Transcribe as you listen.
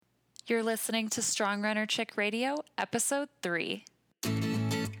You're listening to Strong Runner Chick Radio, Episode 3.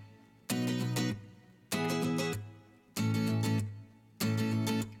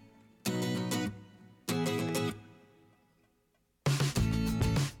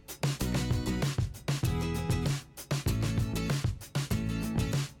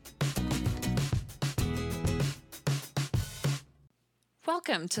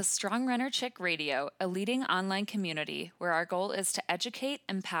 Welcome to Strong Runner Chick Radio, a leading online community where our goal is to educate,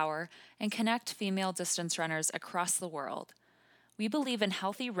 empower, and connect female distance runners across the world. We believe in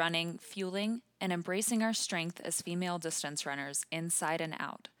healthy running, fueling, and embracing our strength as female distance runners inside and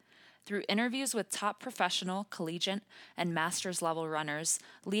out. Through interviews with top professional, collegiate, and master's level runners,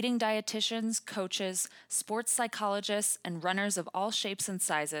 leading dietitians, coaches, sports psychologists, and runners of all shapes and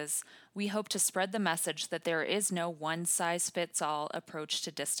sizes, we hope to spread the message that there is no one-size-fits-all approach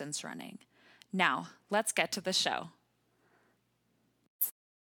to distance running. Now, let's get to the show.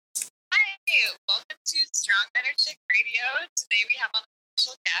 Hi, welcome to Strong Runner Chick Radio. Today we have on a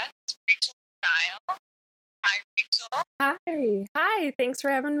special guest, Rachael Steil. Hi, Rachael. Hi. Thanks for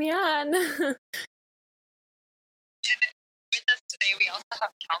having me on. And with us today, we also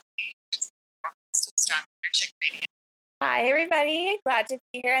have Kelsey, who's the host of Strong Runner Chick Radio. Hi, everybody. Glad to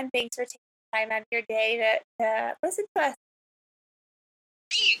be here, and thanks for taking time out of your day to listen to us.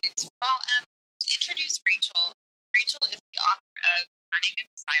 Great. Well, to introduce Rachael, Rachael is the author of Running in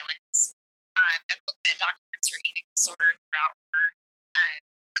Silence, a book that documents her eating disorder throughout her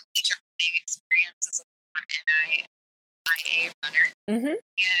collegiate running experience as a NIA runner. Mm-hmm.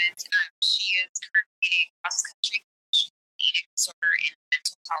 And she is currently a cross-country coach, eating disorder and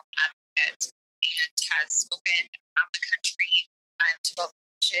mental health advocate, and has spoken around the country to both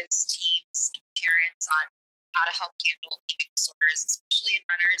coaches, teams, and parents on how to help handle eating disorders, especially in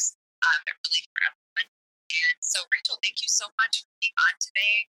runners, but really for everyone. And so, Rachael, thank you so much for being on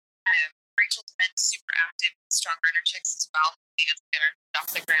today. Rachel's been super active in Strong Runner Chicks as well, helping us get our feet off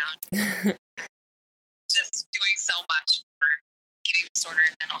the ground. Just doing so much for eating disorder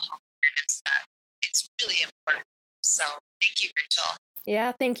and mental health awareness that it's really important. So thank you, Rachael.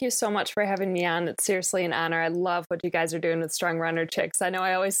 Yeah, thank you so much for having me on. It's seriously an honor. I love what you guys are doing with Strong Runner Chicks. I know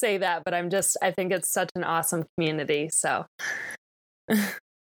I always say that, but I think it's such an awesome community. So awesome.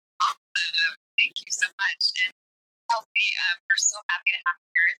 Thank you so much. And Kelsey, we're so happy to have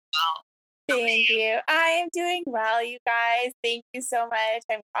you here as well. Thank you. I am doing well, you guys. Thank you so much.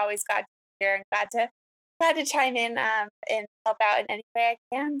 I'm always glad to be here and glad to chime in and help out in any way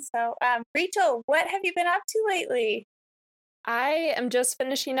I can. So, Rachael, what have you been up to lately? I am just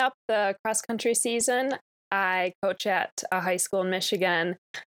finishing up the cross-country season. I coach at a high school in Michigan,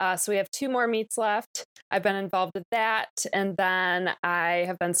 so we have 2 more meets left. I've been involved with that, and then I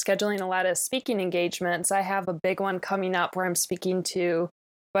have been scheduling a lot of speaking engagements. I have a big one coming up where I'm speaking to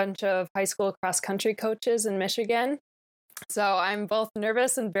a bunch of high school cross-country coaches in Michigan. So I'm both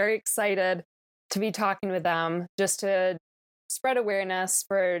nervous and very excited to be talking with them, just to spread awareness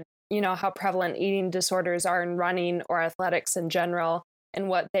for, how prevalent eating disorders are in running or athletics in general, and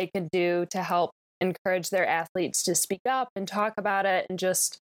what they could do to help encourage their athletes to speak up and talk about it and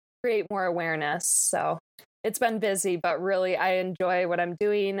just create more awareness. So it's been busy, but really I enjoy what I'm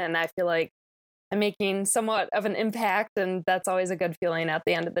doing, and I feel like I'm making somewhat of an impact, and that's always a good feeling at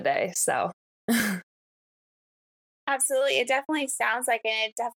the end of the day. So Absolutely. It definitely sounds like, and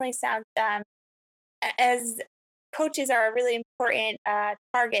it definitely sounds as coaches are a really important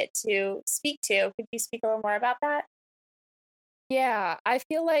target to speak to. Could you speak a little more about that? Yeah, I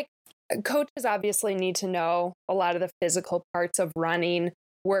feel like coaches obviously need to know a lot of the physical parts of running,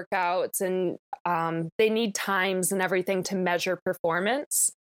 workouts, and they need times and everything to measure performance.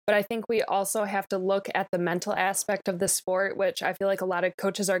 But I think we also have to look at the mental aspect of the sport, which I feel like a lot of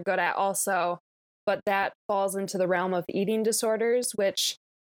coaches are good at also. But that falls into the realm of eating disorders, which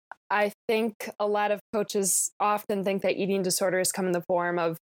I think a lot of coaches often think that eating disorders come in the form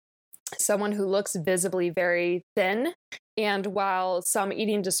of someone who looks visibly very thin. And while some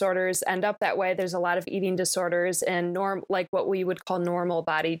eating disorders end up that way, there's a lot of eating disorders in like what we would call normal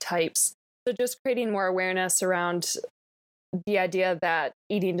body types. So just creating more awareness around the idea that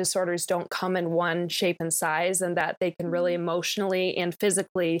eating disorders don't come in one shape and size, and that they can really emotionally and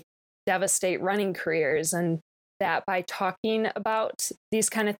physically devastate running careers, and that by talking about these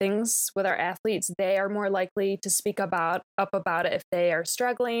kind of things with our athletes, they are more likely to speak up about it if they are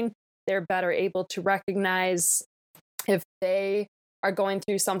struggling. They're better able to recognize if they are going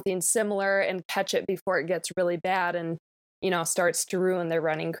through something similar and catch it before it gets really bad and, starts to ruin their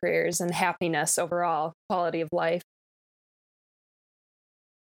running careers and happiness overall, quality of life.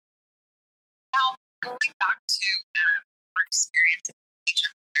 Now, going back to our experience in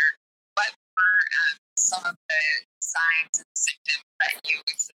collegiate career, some of the signs and symptoms that you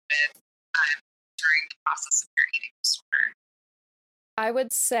exhibited during the process of your eating disorder? I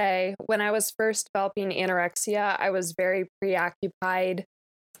would say when I was first developing anorexia, I was very preoccupied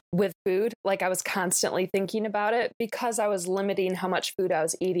with food. Like I was constantly thinking about it because I was limiting how much food I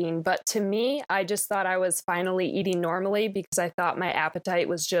was eating. But to me, I just thought I was finally eating normally because I thought my appetite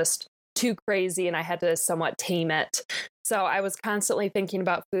was just too crazy and I had to somewhat tame it. So I was constantly thinking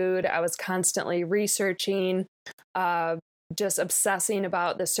about food. I was constantly researching, just obsessing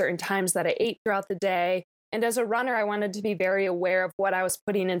about the certain times that I ate throughout the day. And as a runner, I wanted to be very aware of what I was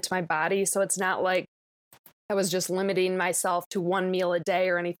putting into my body. So it's not like I was just limiting myself to one meal a day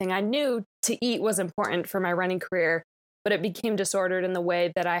or anything. I knew to eat was important for my running career, but it became disordered in the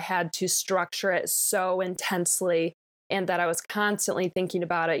way that I had to structure it so intensely and that I was constantly thinking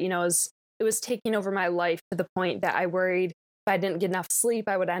about it. You know, it was taking over my life to the point that I worried if I didn't get enough sleep,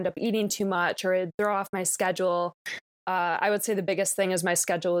 I would end up eating too much or it'd throw off my schedule. I would say the biggest thing is my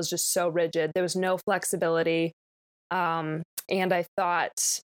schedule is just so rigid. There was no flexibility. And I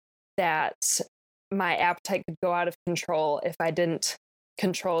thought that my appetite could go out of control if I didn't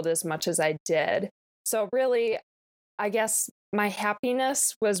control it as much as I did. So really, I guess my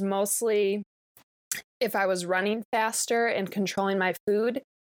happiness was mostly if I was running faster and controlling my food,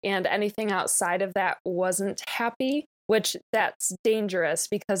 and anything outside of that wasn't happy, which that's dangerous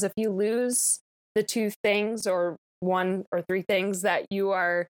because if you lose the two things or one or three things that you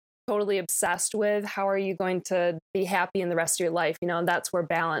are totally obsessed with, how are you going to be happy in the rest of your life? You know, and that's where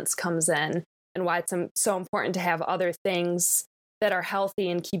balance comes in and why it's so important to have other things that are healthy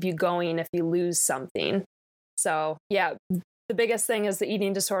and keep you going if you lose something. So yeah, the biggest thing is the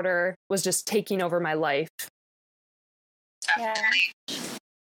eating disorder was just taking over my life. Definitely. Yeah.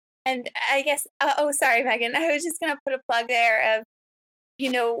 And I guess, sorry, Megan, I was just going to put a plug there of,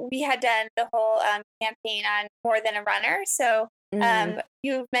 you know, we had done the whole campaign on More Than a Runner. So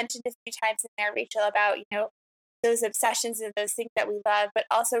you mentioned a few times in there, Rachael, about, you know, those obsessions and those things that we love, but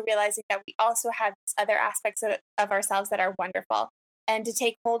also realizing that we also have these other aspects of ourselves that are wonderful, and to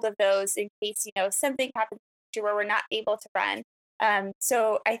take hold of those in case, you know, something happens where we're not able to run.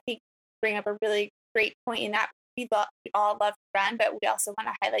 So I think you bring up a really great point in that we all love to run, but we also want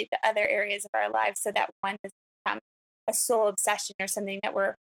to highlight the other areas of our lives so that one doesn't become a sole obsession or something that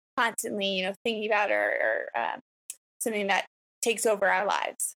we're constantly, you know, thinking about or something that takes over our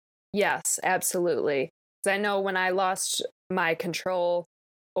lives. Yes, absolutely. Because I know when I lost my control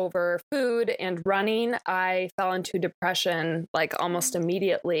over food and running, I fell into depression like almost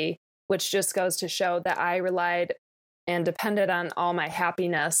immediately, which just goes to show that I relied and depended on all my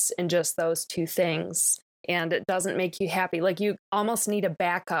happiness in just those two things. And it doesn't make you happy. Like you almost need a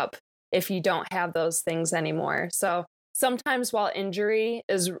backup if you don't have those things anymore. So sometimes while injury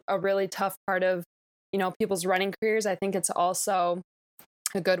is a really tough part of, you know, people's running careers, I think it's also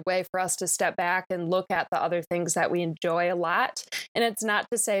a good way for us to step back and look at the other things that we enjoy a lot. And it's not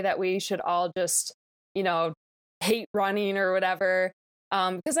to say that we should all just, you know, hate running or whatever.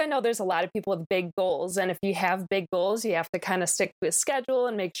 Because I know there's a lot of people with big goals. And if you have big goals, you have to kind of stick to a schedule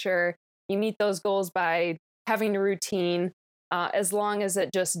and make sure you meet those goals by having a routine, as long as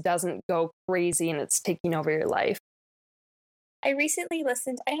it just doesn't go crazy and it's taking over your life. I recently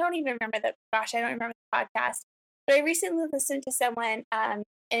listened, I don't remember the podcast, but I recently listened to someone and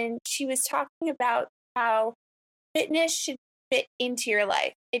she was talking about how fitness should fit into your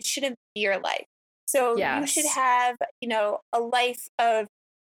life. It shouldn't be your life. So you should have, you know, a life of,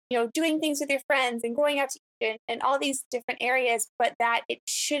 you know, doing things with your friends and going out to eat and all these different areas, but that it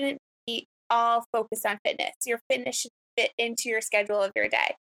shouldn't be all focused on fitness. Your fitness should fit into your schedule of your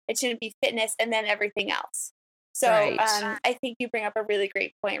day. It shouldn't be fitness and then everything else. So right. I think you bring up a really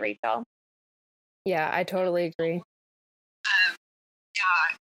great point, Rachael. Yeah, I totally agree. Yeah,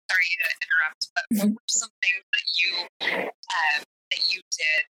 sorry to interrupt, but what were some things that you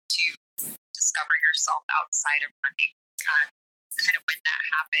did to discover yourself outside of running? Kind of when that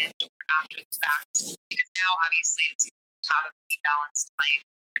happened or after the fact? Because now, obviously, it's have a pretty balanced life,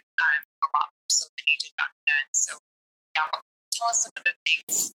 a lot more so than you did back then. So, yeah, tell us some of the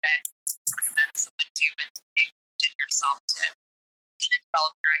things that someone do and you did yourself to kind of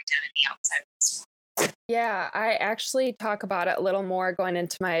develop your identity outside of this. Yeah, I actually talk about it a little more going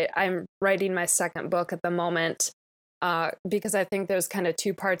into I'm writing my second book at the moment, because I think there's kind of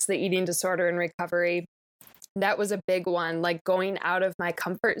two parts, the eating disorder and recovery. That was a big one, like going out of my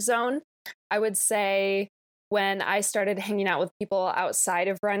comfort zone. I would say when I started hanging out with people outside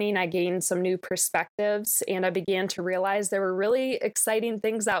of running, I gained some new perspectives and I began to realize there were really exciting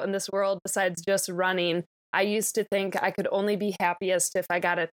things out in this world besides just running. I used to think I could only be happiest if I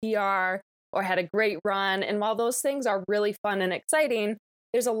got a PR or had a great run. And while those things are really fun and exciting,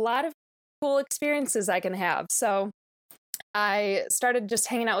 there's a lot of cool experiences I can have. So I started just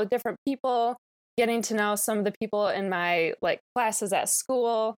hanging out with different people, getting to know some of the people in my classes at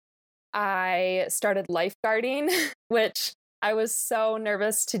school. I started lifeguarding, which I was so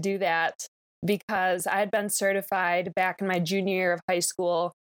nervous to do that because I had been certified back in my junior year of high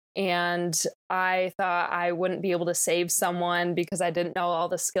school. And I thought I wouldn't be able to save someone because I didn't know all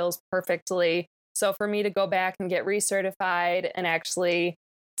the skills perfectly. So for me to go back and get recertified and actually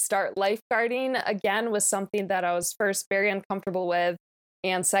start lifeguarding again was something that I was first very uncomfortable with.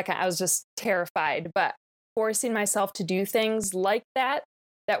 And second, I was just terrified. But forcing myself to do things like that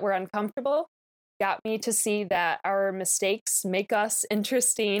were uncomfortable got me to see that our mistakes make us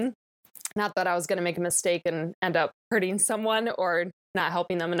interesting. Not that I was going to make a mistake and end up hurting someone or not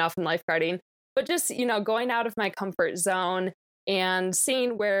helping them enough in lifeguarding, but just, going out of my comfort zone and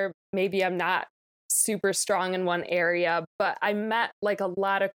seeing where maybe I'm not super strong in one area. But I met a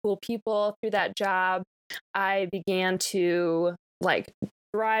lot of cool people through that job. I began to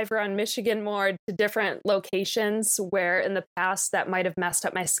drive around Michigan more to different locations where in the past that might have messed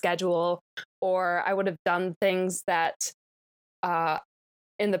up my schedule, or I would have done things that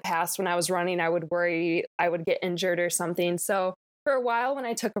in the past when I was running, I would worry I would get injured or something. So for a while, when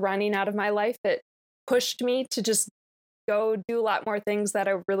I took running out of my life, it pushed me to just go do a lot more things that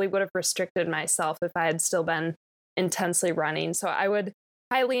I really would have restricted myself if I had still been intensely running. So I would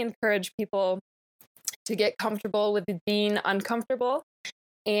highly encourage people to get comfortable with being uncomfortable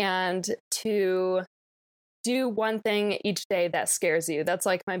and to do one thing each day that scares you. That's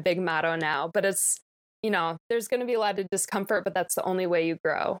my big motto now. But it's, there's going to be a lot of discomfort, but that's the only way you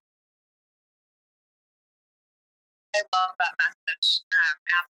grow. I love that message.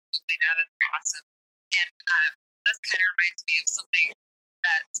 Absolutely, that is awesome. And this kind of reminds me of something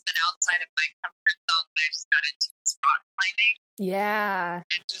that's been outside of my comfort zone that I just got into is rock climbing. Yeah.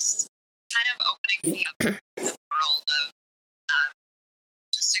 And just kind of opening me up to the world of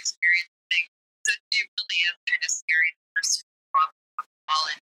just experiencing. So it really is kind of scary the first time you go up the wall,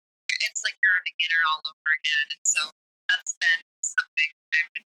 and it's like you're a beginner all over again. And so that's been something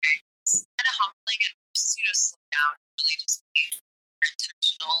I've been doing. It's kind of humbling and just slow down and really just be more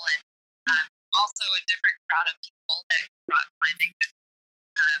intentional, and also a different crowd of people that rock climbing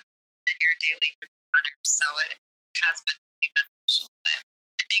in your daily runners. So it has been really beneficial. But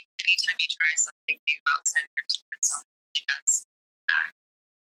I think anytime you try something new outside of your comfort zone, it does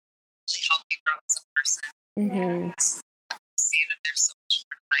really help you grow as a person. Mm-hmm. See that there's so much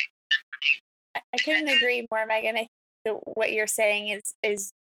more to life than running. I couldn't agree more, Megan. I think what you're saying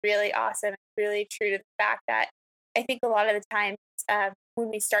is really awesome. It's really true to the fact that I think a lot of the times when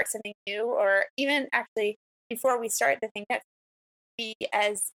we start something new, or even actually before we start, the thing that we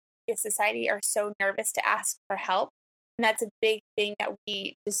as a society are so nervous to ask for help. And that's a big thing that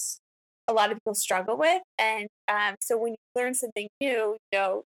a lot of people struggle with. And so when you learn something new,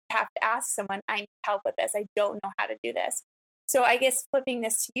 you have to ask someone, I need help with this. I don't know how to do this. So I guess flipping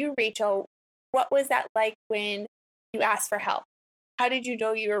this to you, Rachael, what was that like when you asked for help? How did you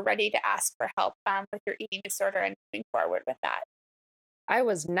know you were ready to ask for help with your eating disorder and moving forward with that? I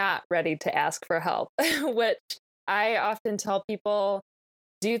was not ready to ask for help, which I often tell people,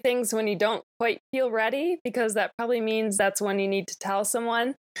 do things when you don't quite feel ready, because that probably means that's when you need to tell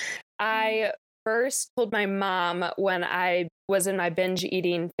someone. I first told my mom when I was in my binge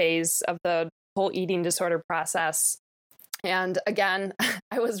eating phase of the whole eating disorder process. And again,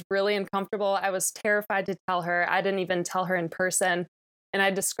 I was really uncomfortable. I was terrified to tell her. I didn't even tell her in person. And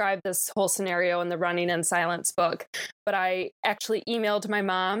I described this whole scenario in the Running in Silence book. But I actually emailed my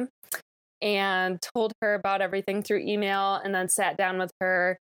mom and told her about everything through email, and then sat down with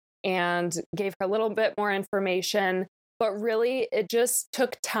her and gave her a little bit more information. But really, it just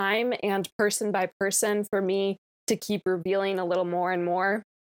took time and person by person for me to keep revealing a little more and more.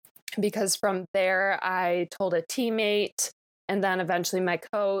 Because from there, I told a teammate, and then eventually my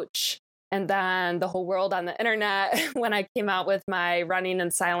coach, and then the whole world on the internet when I came out with my Running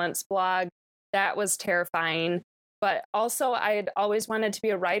in Silence blog. That was terrifying. But also, I had always wanted to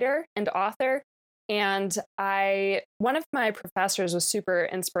be a writer and author. And one of my professors was super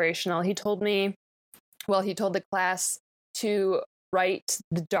inspirational. He told the class to write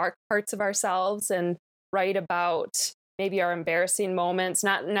the dark parts of ourselves and write about maybe our embarrassing moments,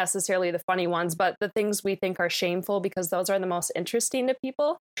 not necessarily the funny ones, but the things we think are shameful, because those are the most interesting to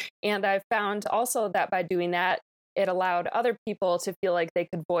people. And I found also that by doing that, it allowed other people to feel like they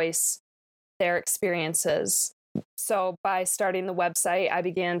could voice their experiences. So by starting the website, I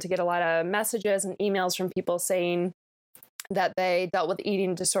began to get a lot of messages and emails from people saying that they dealt with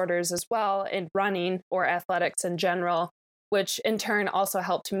eating disorders as well in running or athletics in general, which in turn also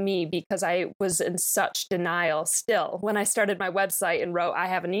helped me because I was in such denial still. When I started my website and wrote, I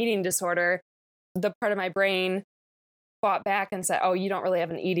have an eating disorder, the part of my brain fought back and said, oh, you don't really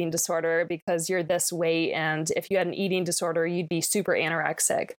have an eating disorder because you're this weight. And if you had an eating disorder, you'd be super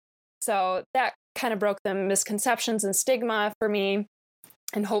anorexic. So that kind of broke the misconceptions and stigma for me,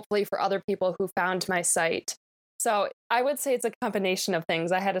 and hopefully for other people who found my site. So I would say it's a combination of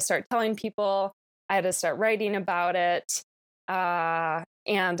things. I had to start telling people, I had to start writing about it.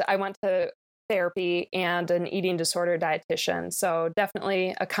 And I went to therapy and an eating disorder dietitian. So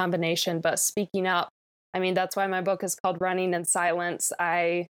definitely a combination, but speaking up, I mean, that's why my book is called Running in Silence.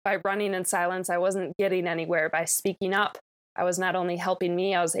 By running in silence, I wasn't getting anywhere. By speaking up, I was not only helping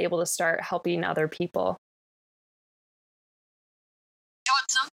me, I was able to start helping other people. Now,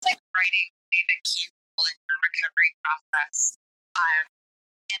 it sounds like writing played a key role in your recovery process.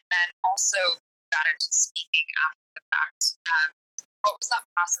 And then also got into speaking after the fact. What was that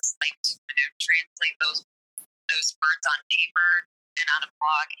process like to kind of translate those words on paper and on a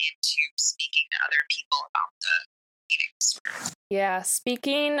blog into speaking to other people about the eating disorder? Yeah,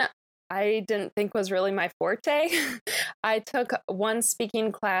 speaking, I didn't think was really my forte. I took one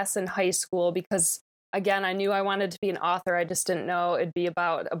speaking class in high school because, again, I knew I wanted to be an author. I just didn't know it'd be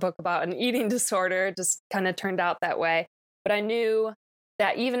about a book about an eating disorder. It just kind of turned out that way. But I knew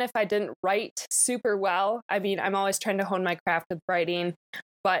that even if I didn't write super well, I mean, I'm always trying to hone my craft with writing,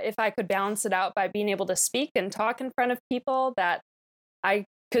 but if I could balance it out by being able to speak and talk in front of people, that I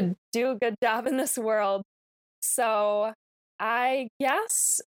could do a good job in this world. So I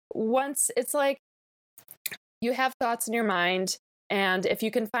guess once it's like you have thoughts in your mind, and if you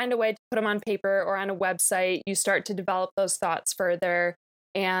can find a way to put them on paper or on a website, you start to develop those thoughts further.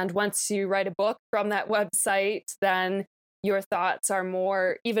 And once you write a book from that website, then your thoughts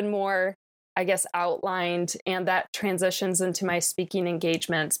are even more, I guess, outlined, and that transitions into my speaking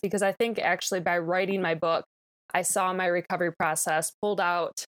engagements. Because I think actually by writing my book, I saw my recovery process, pulled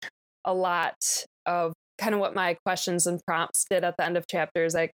out a lot of kind of what my questions and prompts did at the end of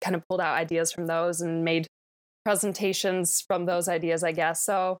chapters. I kind of pulled out ideas from those and made presentations from those ideas, I guess.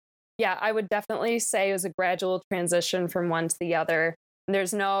 So yeah, I would definitely say it was a gradual transition from one to the other. And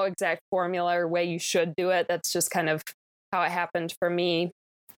there's no exact formula or way you should do it. That's just kind of how it happened for me.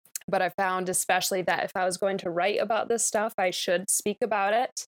 But I found especially that if I was going to write about this stuff, I should speak about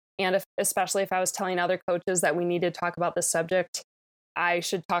it. And especially if I was telling other coaches that we need to talk about this subject, I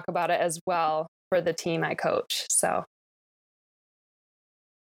should talk about it as well for the team I coach. So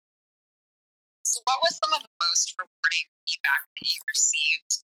what was some of the most rewarding feedback that you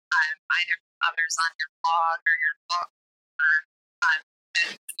received, either from others on your blog or your book, or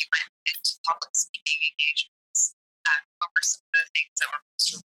when you went into public speaking engagements? What were some of the things that were most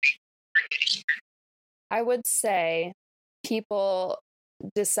rewarding for you to hear? I would say people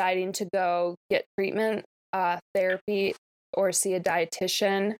deciding to go get treatment, therapy, or see a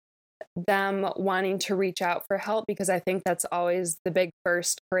dietitian, them wanting to reach out for help, because I think that's always the big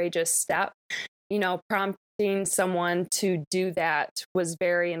first courageous step. You know, prompting someone to do that was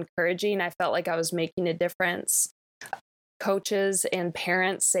very encouraging. I felt like I was making a difference. Coaches and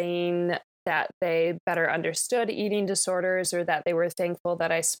parents saying that they better understood eating disorders, or that they were thankful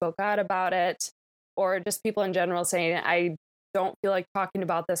that I spoke out about it, or just people in general saying, I don't feel like talking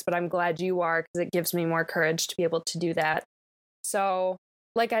about this, but I'm glad you are, because it gives me more courage to be able to do that. So,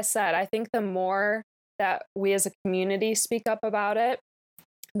 like I said, I think the more that we as a community speak up about it,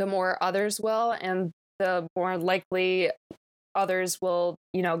 the more others will, and the more likely others will,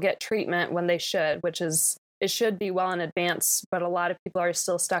 get treatment when they should, which is, it should be well in advance. But a lot of people are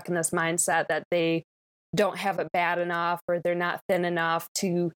still stuck in this mindset that they don't have it bad enough, or they're not thin enough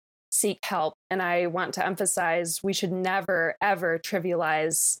to seek help. And I want to emphasize, we should never, ever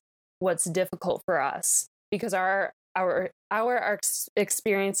trivialize what's difficult for us, because our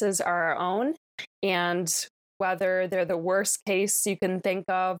experiences are our own. And whether they're the worst case you can think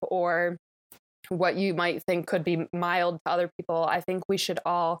of, or what you might think could be mild to other people, I think we should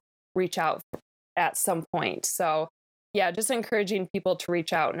all reach out at some point. So yeah, just encouraging people to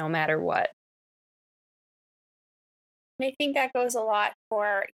reach out no matter what. I think that goes a lot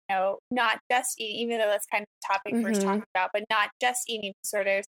for, not just eating, even though that's kind of the topic we're talking about, but not just eating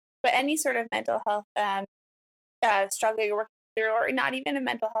disorders, but any sort of mental health struggle you're working through, or not even a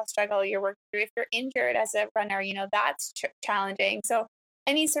mental health struggle you're working through. If you're injured as a runner, that's challenging. So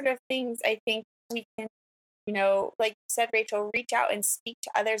any sort of things I think we can, like you said, Rachel, reach out and speak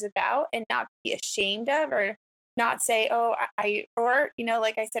to others about, and not be ashamed of, or not say, oh,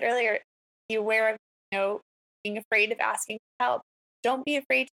 like I said earlier, be aware of, being afraid of asking for help. Don't be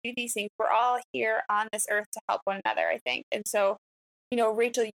afraid to do these things. We're all here on this earth to help one another, I think. And so,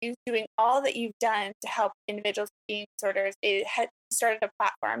 Rachael, you doing all that you've done to help individuals with eating disorders, it had started a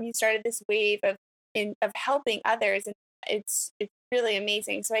platform. You started this wave of helping others, and it's really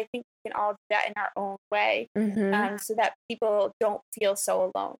amazing. So I think we can all do that in our own way, so that people don't feel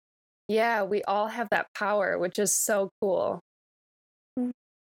so alone. Yeah, we all have that power, which is so cool. Now,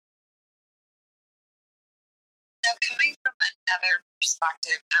 coming from another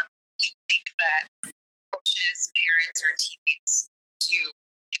perspective, do you think that coaches, parents, or teammates do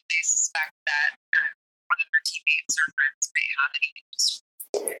if they suspect that one of their teammates or friends may have an eating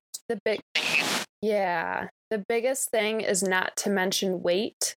disorder? The biggest thing is not to mention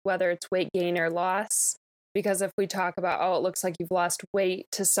weight, whether it's weight gain or loss. Because if we talk about, it looks like you've lost weight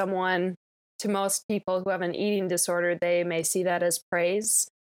to someone, to most people who have an eating disorder, they may see that as praise.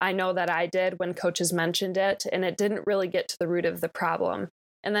 I know that I did when coaches mentioned it, and it didn't really get to the root of the problem.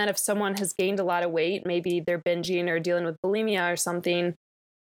 And then if someone has gained a lot of weight, maybe they're binging or dealing with bulimia or something,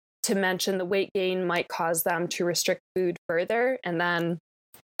 to mention the weight gain might cause them to restrict food further, and then,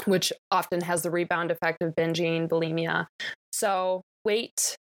 which often has the rebound effect of binging, bulimia. So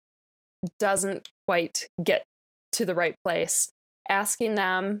weight doesn't quite get to the right place. Asking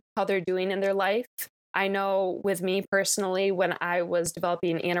them how they're doing in their life. I know with me personally, when I was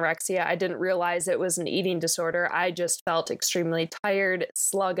developing anorexia, I didn't realize it was an eating disorder. I just felt extremely tired,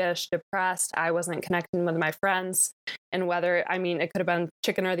 sluggish, depressed. I wasn't connecting with my friends. And it could have been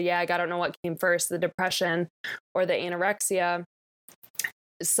chicken or the egg. I don't know what came first, the depression or the anorexia.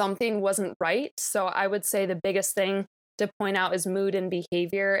 Something wasn't right. So I would say the biggest thing to point out is mood and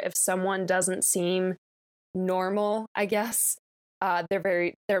behavior. If someone doesn't seem normal, I guess,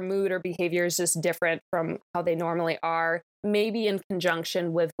 their mood or behavior is just different from how they normally are. Maybe in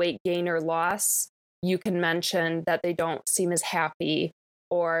conjunction with weight gain or loss, you can mention that they don't seem as happy,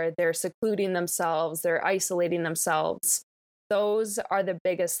 or they're secluding themselves, they're isolating themselves. Those are the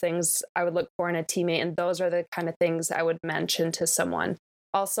biggest things I would look for in a teammate, and those are the kind of things I would mention to someone.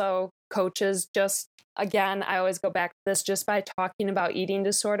 Also, coaches, again, I always go back to this, just by talking about eating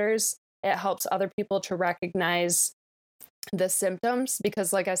disorders, it helps other people to recognize the symptoms.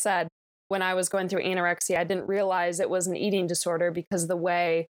 Because like I said, when I was going through anorexia, I didn't realize it was an eating disorder because the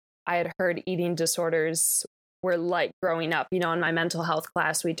way I had heard eating disorders were like growing up. In my mental health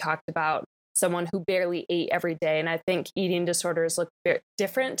class, we talked about someone who barely ate every day. And I think eating disorders look very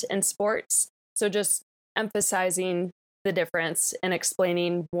different in sports. So just emphasizing the difference and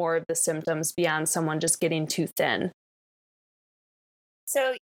explaining more of the symptoms beyond someone just getting too thin.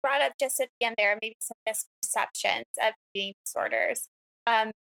 So you brought up just at the end there, maybe some misperceptions of eating disorders.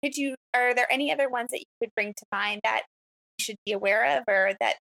 Are there any other ones that you could bring to mind that we should be aware of, or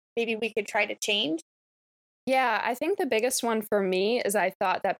that maybe we could try to change? Yeah, I think the biggest one for me is I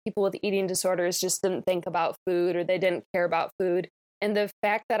thought that people with eating disorders just didn't think about food, or they didn't care about food. And the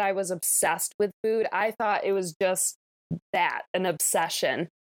fact that I was obsessed with food, I thought it was just that, an obsession.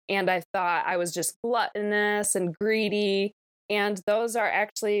 And I thought I was just gluttonous and greedy. And those are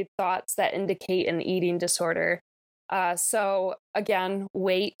actually thoughts that indicate an eating disorder. So again,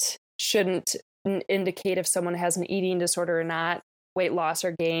 weight shouldn't indicate if someone has an eating disorder or not, weight loss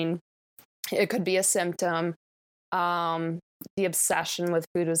or gain. It could be a symptom. The obsession with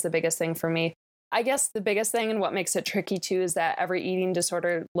food was the biggest thing for me. I guess the biggest thing, and what makes it tricky too, is that every eating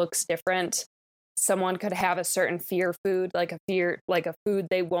disorder looks different. Someone could have a certain fear food, like a food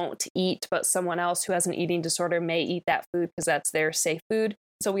they won't eat, but someone else who has an eating disorder may eat that food because that's their safe food.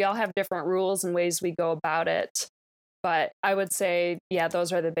 So we all have different rules and ways we go about it. But I would say, yeah,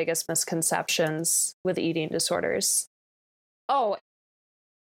 those are the biggest misconceptions with eating disorders. Oh,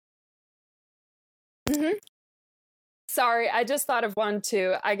 sorry, I just thought of one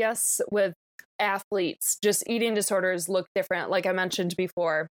too. I guess with athletes, just eating disorders look different. Like I mentioned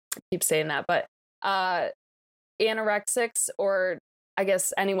before, I keep saying that, but anorexics, or I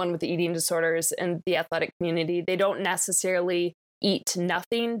guess anyone with eating disorders in the athletic community, they don't necessarily eat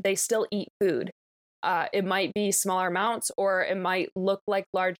nothing. They still eat food. It might be smaller amounts, or it might look like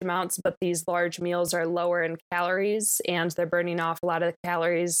large amounts, but these large meals are lower in calories and they're burning off a lot of the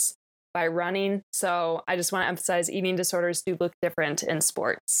calories by running. So I just want to emphasize eating disorders do look different in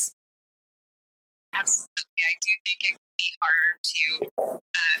sports. Absolutely. I do think it can be harder to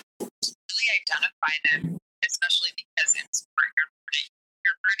really identify them, especially because in sport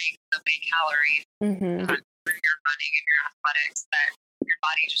you're burning so many calories when you're running and your athletics that your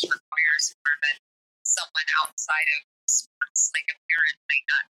body just requires more than someone outside of sports, like a parent might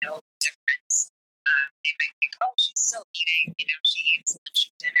not know the difference. They might think, oh, she's still eating, she eats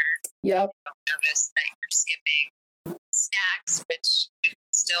lunch and dinner. Yep. You don't notice that you're skipping snacks, which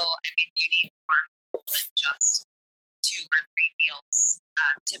still, I mean, you need more than just 2 or 3 meals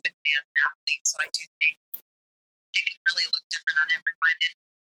typically as an athlete. So I do think it can really look different on everyone. And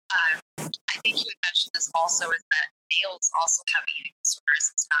I think you had mentioned this also, is that males also have eating disorders.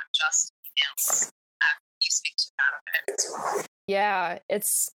 It's not just females. You speak to that a bit as well. Yeah,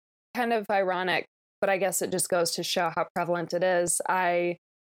 it's kind of ironic, but I guess it just goes to show how prevalent it is.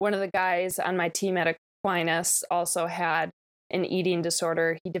 One of the guys on my team at Aquinas also had an eating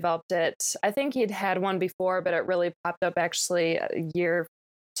disorder. He developed it. I think he'd had one before, but it really popped up actually a year or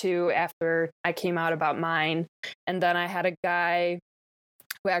 2 after I came out about mine. And then I had a guy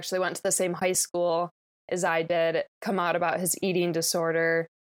who actually went to the same high school as I did come out about his eating disorder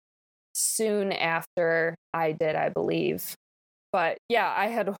soon after I did, I believe. But yeah, I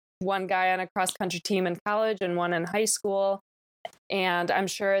had one guy on a cross country team in college and one in high school. And I'm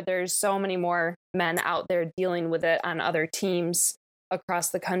sure there's so many more men out there dealing with it on other teams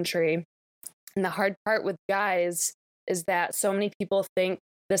across the country. And the hard part with guys is that so many people think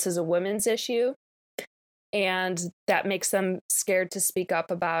this is a women's issue, and that makes them scared to speak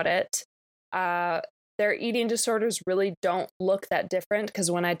up about it. Their eating disorders really don't look that different, because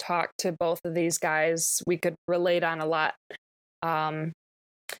when I talked to both of these guys, we could relate on a lot.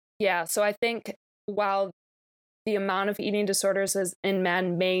 So I think while the amount of eating disorders in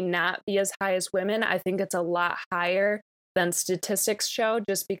men may not be as high as women, I think it's a lot higher than statistics show,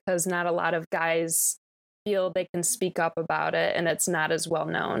 just because not a lot of guys feel they can speak up about it and it's not as well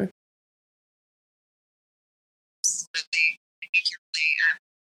known. Absolutely. I think you really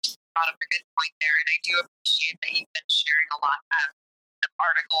brought up a good point there, and I do appreciate that you've been sharing a lot of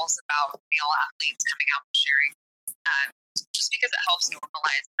articles about male athletes coming out and sharing, just because it helps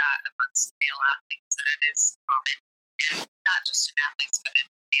normalize that amongst male athletes, that it is common, and not just in athletes, but in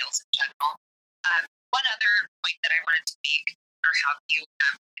males in general. One other point that I wanted to make, or have you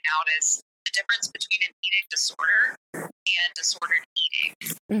point out, is the difference between an eating disorder and disordered eating.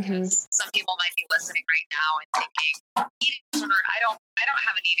 Because some people might be listening right now and thinking, eating disorder, I don't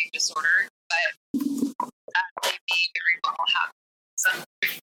have an eating disorder, but they may very well have some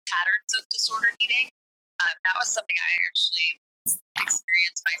patterns of disordered eating. That was something I actually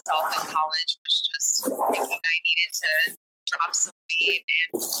experienced myself in college, was just thinking I needed to drop some weight and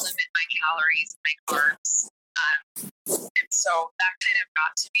limit my calories and my carbs. And so that kind of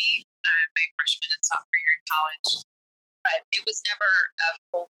got to me my freshman and sophomore year in college. But it was never a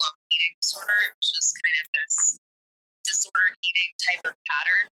full-blown eating disorder. It was just kind of this disordered eating type of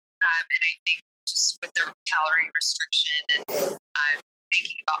pattern. And I think just with the calorie restriction and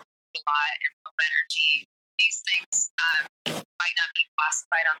thinking about food a lot and low energy, these things might not be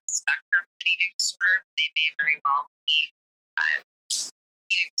classified on the spectrum of an eating disorder, but they may very well be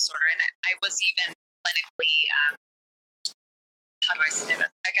eating disorder. And I was even clinically, how do I say this?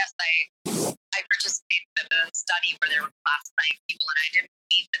 I guess I participated in a study where they were classifying people, and I didn't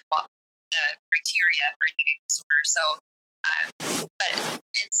meet the criteria for an eating disorder. So, but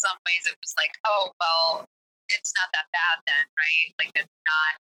in some ways it was like, oh, well, it's not that bad then, right? Like, it's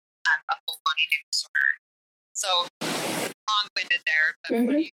not a full-blown eating disorder. So, long-winded there, but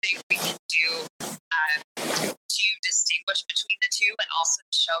what do you think we can do to distinguish between the two, and also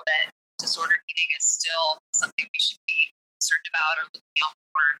show that disordered eating is still something we should be concerned about or looking out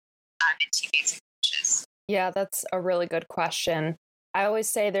for in teammates and coaches? Yeah, that's a really good question. I always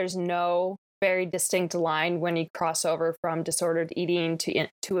say there's no very distinct line when you cross over from disordered eating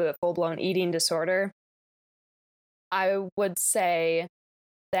to a full-blown eating disorder. I would say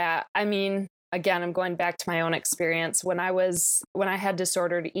that, I mean, again, I'm going back to my own experience. When I had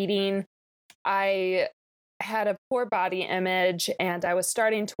disordered eating, I had a poor body image, and I was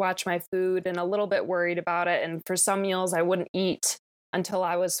starting to watch my food and a little bit worried about it. And for some meals, I wouldn't eat until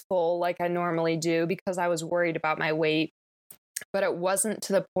I was full, like I normally do, because I was worried about my weight. But it wasn't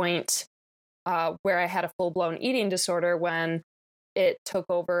to the point where I had a full-blown eating disorder when it took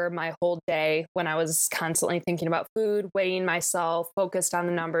over my whole day, when I was constantly thinking about food, weighing myself, focused on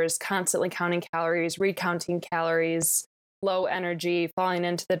the numbers, constantly counting calories, recounting calories, low energy, falling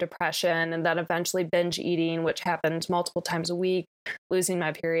into the depression, and then eventually binge eating, which happened multiple times a week, losing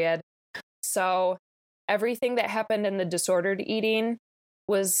my period. So everything that happened in the disordered eating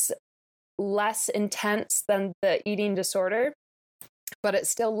was less intense than the eating disorder, but it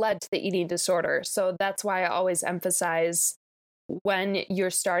still led to the eating disorder. So that's why I always emphasize, when you're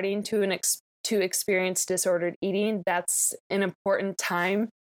starting to experience disordered eating, that's an important time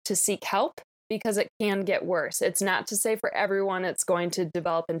to seek help, because it can get worse. It's not to say for everyone it's going to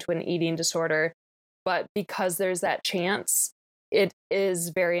develop into an eating disorder, but because there's that chance, it is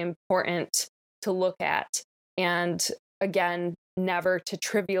very important to look at. And again, never to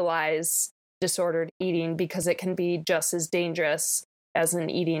trivialize disordered eating, because it can be just as dangerous as an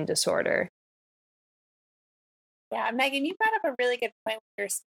eating disorder. Yeah, Megan, you brought up a really good point when you're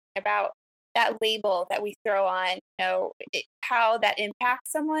speaking about that label that we throw on, how that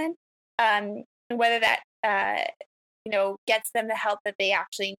impacts someone, and whether that, gets them the help that they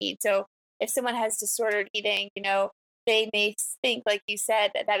actually need. So if someone has disordered eating, they may think, like you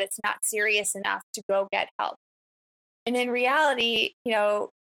said, that it's not serious enough to go get help. And in reality,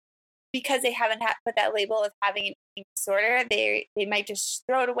 because they haven't put that label of having an eating disorder, they might just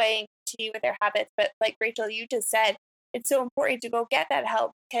throw it away and continue with their habits. But like Rachael, you just said, it's so important to go get that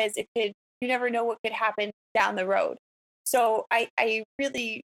help, because you never know what could happen down the road. So I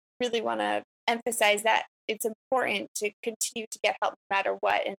really, really want to emphasize that it's important to continue to get help no matter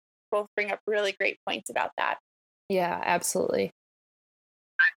what. And both bring up really great points about that. Yeah, absolutely.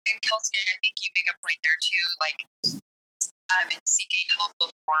 And Kelsey, I think you make a point there too, like in seeking help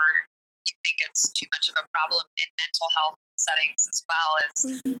before you think it's too much of a problem in mental health settings, as well as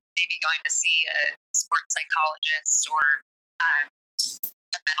maybe going to see a sports psychologist or a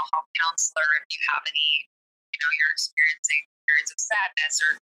mental health counselor if you have any, you're experiencing periods of sadness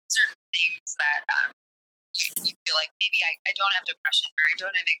or certain things that you feel like maybe I don't have depression or I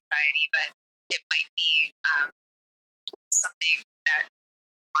don't have anxiety, but it might be something that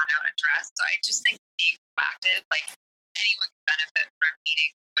you want to address. So I just think being proactive, like anyone can benefit from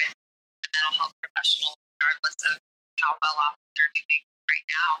meeting with a mental health professional, regardless of how well off they're doing right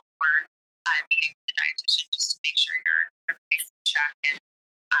now, or meeting with a dietitian just to make sure everything's in check and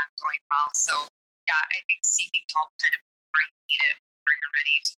going well. So yeah, I think seeking help kind of before you need it, before you're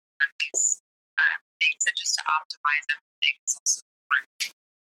ready to do these things, and just to optimize everything is also important.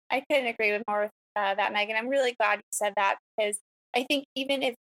 I couldn't agree with more with that, Megan. I'm really glad you said that, because I think even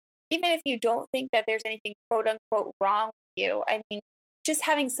if you don't think that there's anything quote unquote wrong with you, I mean, just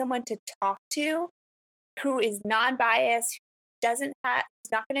having someone to talk to who is non-biased, who's not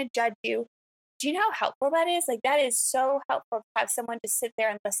going to judge you. Do you know how helpful that is? Like, that is so helpful to have someone to sit there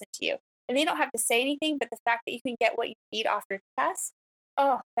and listen to you. And they don't have to say anything, but the fact that you can get what you need off your chest,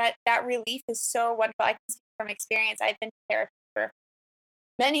 that relief is so wonderful. I can speak from experience. I've been to therapy for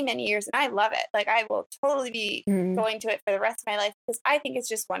many, many years, and I love it. Like, I will totally be going to it for the rest of my life, because I think it's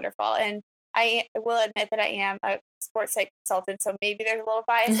just wonderful. And I will admit that I am a sports psych consultant, so maybe there's a little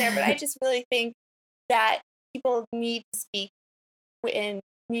bias there, but I just really think that people need to speak and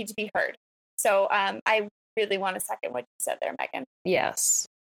need to be heard. So I really want to second what you said there, Megan. Yes.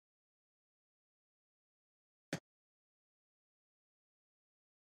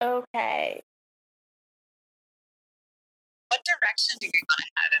 Okay. What direction do we want to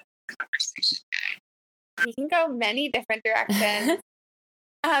head in the conversation, guys? We can go many different directions.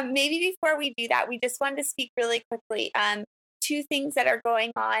 Maybe before we do that, we just wanted to speak really quickly. Two things that are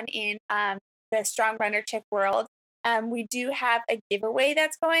going on in the Strong Runner Chick world. We do have a giveaway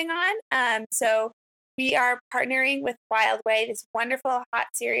that's going on. So we are partnering with Wild Way, this wonderful hot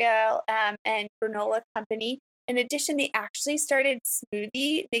cereal and granola company. In addition, they actually started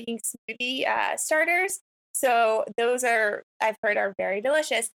making smoothie starters. So those I've heard are very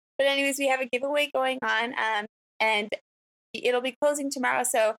delicious. But anyways, we have a giveaway going on, and it'll be closing tomorrow.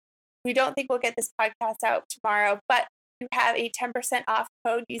 So we don't think we'll get this podcast out tomorrow, but you have a 10% off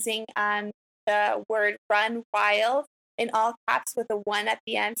code using the word Run Wild in all caps with a 1 at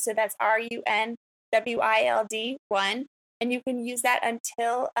the end. So that's RUNWILD 1. And you can use that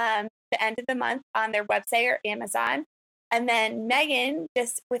until the end of the month on their website or Amazon. And then Megan,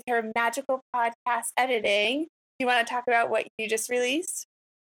 just with her magical podcast editing, you want to talk about what you just released?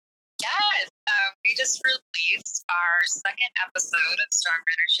 Yes, we just released our second episode of Strong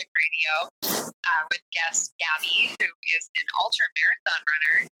Runner Chick Radio with guest Gabby, who is an ultra marathon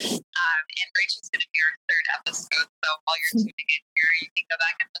runner, and Rachel's going to be our third episode. So while you're tuning in here, you can go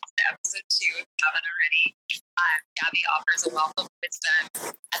back and listen to episode 2 if you haven't already. Gabby offers a wealth of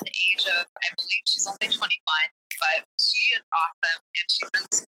wisdom at the age of, I believe she's only 21, but she is awesome, and she's in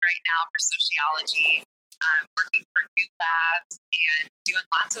school right now for sociology. Working for new labs and doing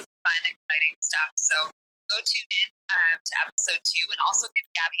lots of fun, exciting stuff. So go tune in to episode 2, and also give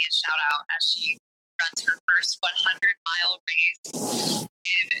Gabby a shout out as she runs her first 100-mile race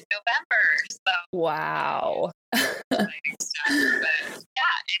in November. So wow. Exciting stuff. But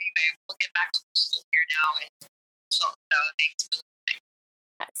yeah, anyway, we'll get back to what she'll hear now, and she'll know. Thanks for listening.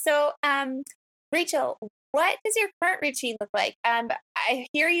 So, Rachael, what does your current routine look like? I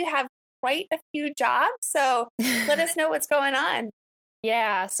hear you have quite a few jobs, so let us know what's going on.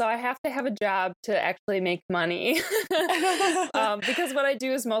 Yeah, so I have to have a job to actually make money because what I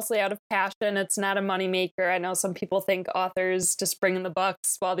do is mostly out of passion. It's not a money maker. I know some people think authors just bring in the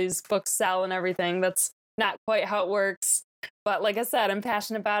bucks while these books sell and everything. That's not quite how it works. But like I said, I'm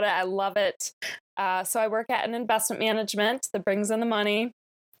passionate about it. I love it. So I work at an investment management that brings in the money.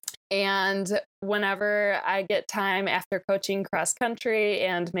 And whenever I get time after coaching cross country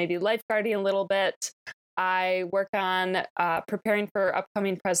and maybe lifeguarding a little bit, I work on preparing for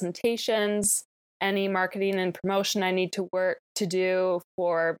upcoming presentations, any marketing and promotion I need to do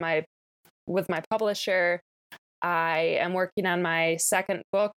with my publisher. I am working on my second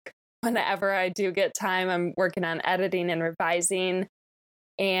book. Whenever I do get time, I'm working on editing and revising.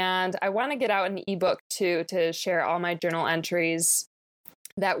 And I want to get out an ebook too to share all my journal entries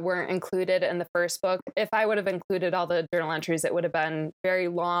that weren't included in the first book. If I would have included all the journal entries, it would have been very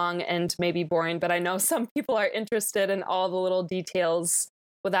long and maybe boring, but I know some people are interested in all the little details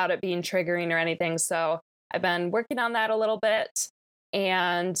without it being triggering or anything. So I've been working on that a little bit,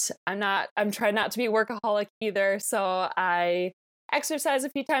 and I'm trying not to be a workaholic either. So I exercise a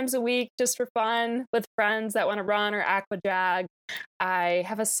few times a week just for fun with friends that want to run or aqua jog. I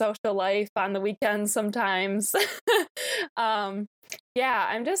have a social life on the weekends sometimes. Yeah,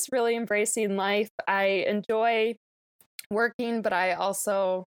 I'm just really embracing life. I enjoy working, but I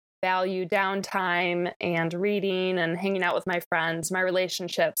also value downtime and reading and hanging out with my friends. My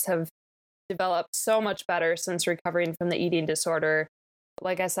relationships have developed so much better since recovering from the eating disorder.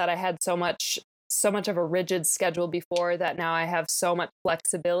 Like I said, I had so much of a rigid schedule before that now I have so much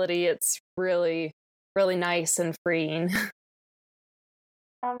flexibility. It's really, really nice and freeing.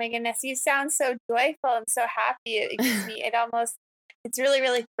 Oh my goodness, you sound so joyful and so happy. It gives me, it's really,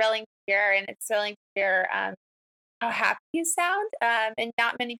 really thrilling to hear, and it's thrilling to hear how happy you sound. And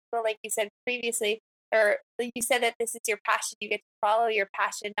not many people, like you said previously, or like you said that this is your passion, you get to follow your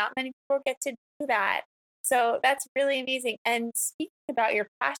passion. Not many people get to do that. So that's really amazing. And speaking about your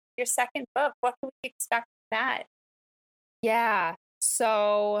passion, your second book, what can we expect from that? Yeah,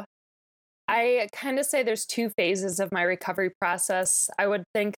 so I kind of say there's two phases of my recovery process. I would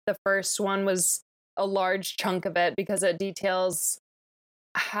think the first one was a large chunk of it because it details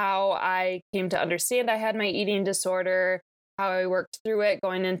how I came to understand I had my eating disorder, how I worked through it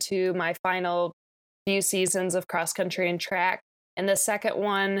going into my final few seasons of cross country and track. And the second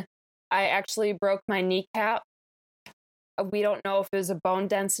one, I actually broke my kneecap. We don't know if it was a bone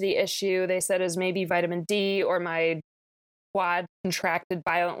density issue. They said it was maybe vitamin D or my quad contracted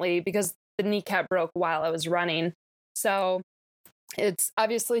violently because the kneecap broke while I was running. So it's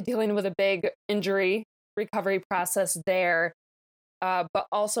obviously dealing with a big injury recovery process there, but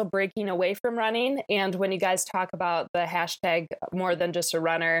also breaking away from running. And when you guys talk about the hashtag more than just a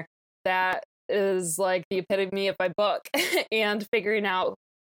runner, that is like the epitome of my book and figuring out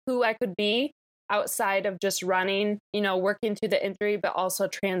who I could be outside of just running, working through the injury, but also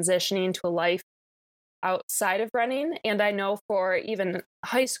transitioning to a life outside of running. And I know for even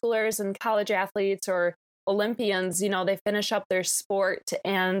high schoolers and college athletes or Olympians, they finish up their sport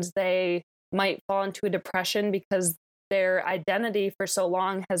and they might fall into a depression because their identity for so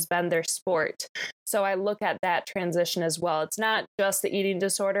long has been their sport. So I look at that transition as well. It's not just the eating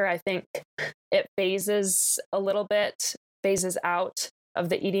disorder. I think it phases out of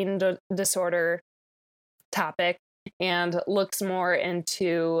the eating disorder topic and looks more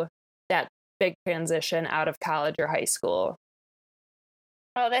into that big transition out of college or high school.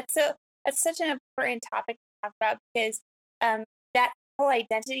 Oh, that's such an important topic to talk about because that whole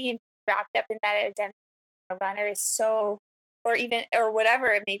identity and wrapped up in that identity of a runner is so, or whatever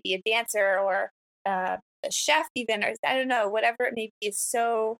it may be, a dancer or a chef even, or I don't know, whatever it may be, is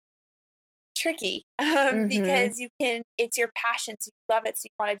so tricky because it's your passion, so you love it, so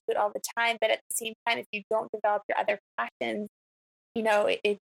you want to do it all the time. But at the same time, if you don't develop your other passions,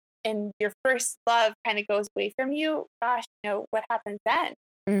 it and your first love kind of goes away from you, gosh, what happens then?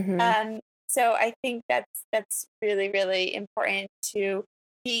 So I think that's really, really important to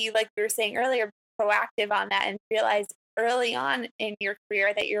be, like we were saying earlier, proactive on that and realize early on in your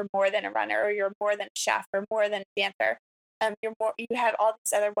career that you're more than a runner, or you're more than a chef, or more than a dancer. You have all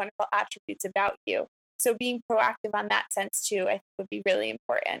these other wonderful attributes about you. So being proactive on that sense too, I think would be really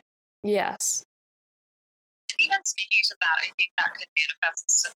important. Yes. And even speaking to that, I think that could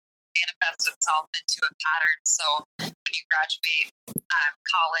manifest itself into a pattern. So when you graduate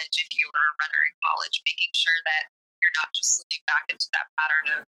college, if you were a runner in college, making sure that you're not just slipping back into that pattern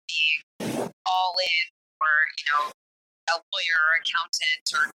of being all in, or a lawyer or accountant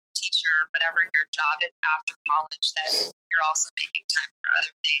or teacher, whatever your job is after college, that you're also making time for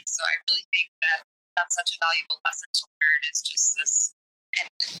other things. So I really think that that's such a valuable lesson to learn, is just this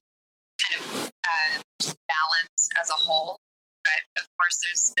and kind of balance as a whole. But of course,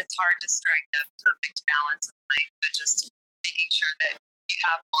 it's hard to strike a perfect balance in life, but just making sure that you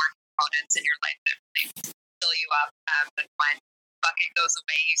have more components in your life that really fill you up. But when bucket goes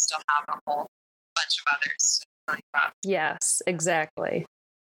away, you still have a whole bunch of others to fill you up. Yes, exactly.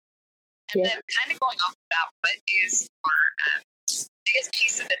 And then kind of going off of that, what is your biggest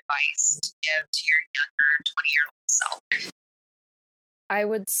piece of advice to give to your younger 20-year-old self? I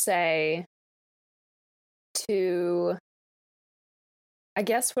would say I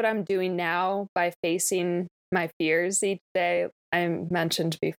guess what I'm doing now by facing my fears each day, I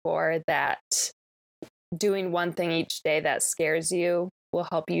mentioned before that doing one thing each day that scares you will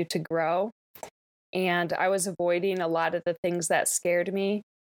help you to grow. And I was avoiding a lot of the things that scared me.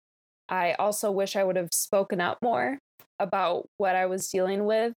 I also wish I would have spoken up more about what I was dealing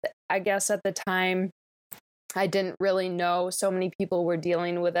with. I guess at the time, I didn't really know so many people were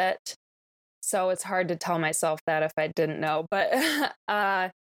dealing with it. So it's hard to tell myself that if I didn't know. But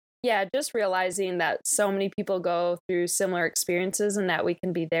yeah, just realizing that so many people go through similar experiences and that we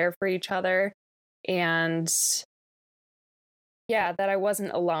can be there for each other. And yeah, that I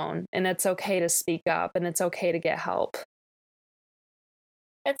wasn't alone, and it's okay to speak up and it's okay to get help.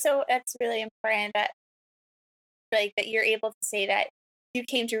 That's really important that that you're able to say that you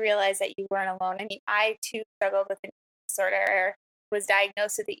came to realize that you weren't alone. I mean, I too struggled with an eating disorder, or was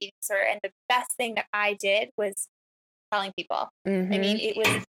diagnosed with the eating disorder, and the best thing that I did was telling people. Mm-hmm. I mean,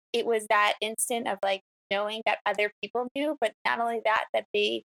 it was that instant of knowing that other people knew, but not only that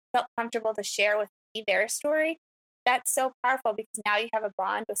they felt comfortable to share with me their story. That's so powerful, because now you have a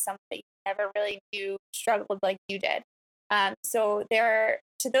bond with someone that you never really knew struggled like you did. So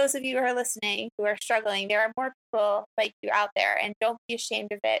to those of you who are listening, who are struggling, there are more people like you out there, and don't be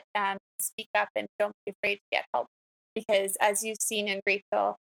ashamed of it. Speak up and don't be afraid to get help, because as you've seen in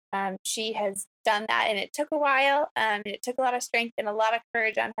Rachael, she has done that, and it took a while, and it took a lot of strength and a lot of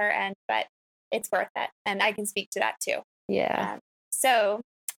courage on her end, but it's worth it. And I can speak to that too. Yeah. So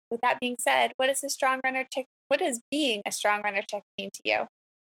with that being said, what does being a strong runner check mean to you?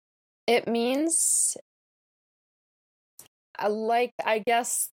 It means, I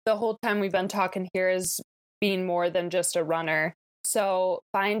guess the whole time we've been talking here is being more than just a runner. So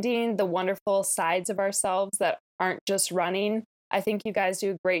finding the wonderful sides of ourselves that aren't just running. I think you guys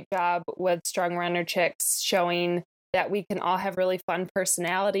do a great job with Strong Runner Chicks, showing that we can all have really fun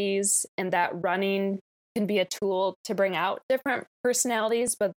personalities, and that running can be a tool to bring out different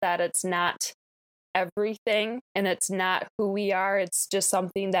personalities, but that it's not everything and it's not who we are. It's just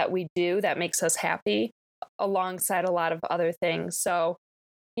something that we do that makes us happy alongside a lot of other things. So,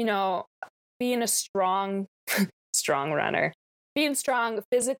 being a strong runner, being strong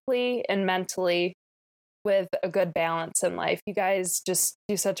physically and mentally with a good balance in life. You guys just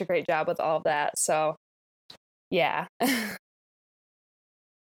do such a great job with all of that. So, yeah.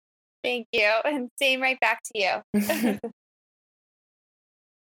 Thank you. And same right back to you. And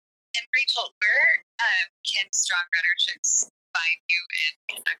Rachael, where can Strong Runner Chicks find you and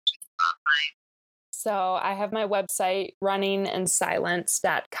connect with you online? So I have my website,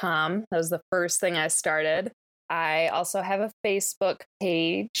 runninginsilence.com. That was the first thing I started. I also have a Facebook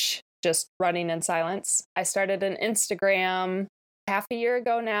page, just Running in Silence. I started an Instagram half a year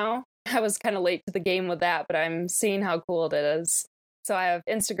ago now. I was kind of late to the game with that, but I'm seeing how cool it is. So I have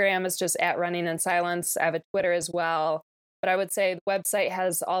Instagram, it's just at Running in Silence. I have a Twitter as well. But I would say the website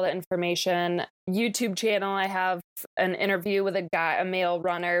has all the information. YouTube channel, I have an interview with a male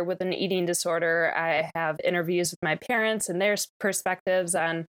runner with an eating disorder. I have interviews with my parents and their perspectives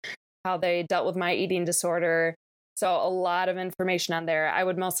on how they dealt with my eating disorder. So a lot of information on there. I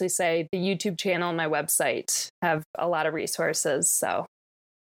would mostly say the YouTube channel and my website have a lot of resources. So.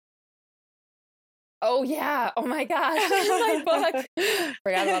 Oh, yeah. Oh, my gosh. My book.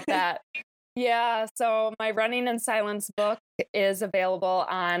 Forgot about that. Yeah. So my Running in Silence book is available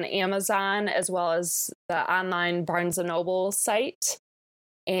on Amazon as well as the online Barnes & Noble site.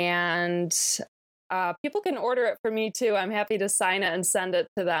 And people can order it for me, too. I'm happy to sign it and send it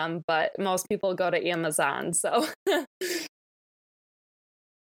to them. But most people go to Amazon. So.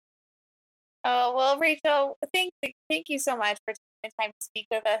 Oh, well, Rachael, thank you so much for taking the time to speak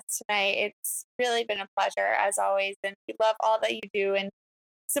with us tonight. It's really been a pleasure, as always, and we love all that you do and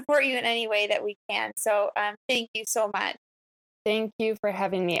support you in any way that we can. So thank you so much. Thank you for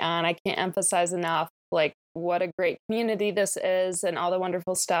having me on. I can't emphasize enough, what a great community this is and all the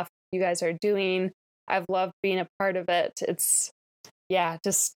wonderful stuff you guys are doing. I've loved being a part of it.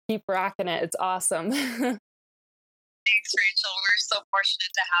 Just keep rocking it. It's awesome. Thanks, Rachael. We're so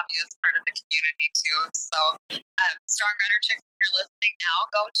fortunate to have you as part of the community too. So, Strong Runner Chicks, if you're listening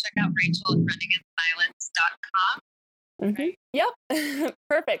now, go check out Rachael at runninginsilence.com. Mm-hmm. Yep.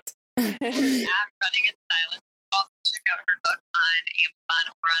 Perfect. At Running in Silence. Also check out her book on Amazon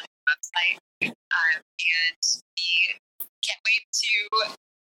or on her website. And we can't wait to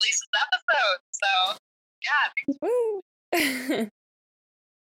release this episode. So, yeah. Woo.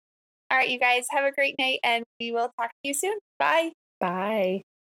 All right, you guys have a great night, and we will talk to you soon. Bye. Bye.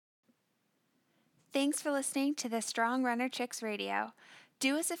 Thanks for listening to the Strong Runner Chicks Radio.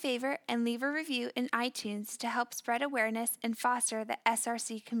 Do us a favor and leave a review in iTunes to help spread awareness and foster the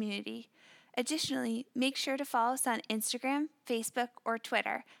SRC community. Additionally, make sure to follow us on Instagram, Facebook, or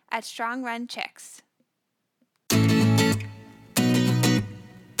Twitter at Strong Run Chicks.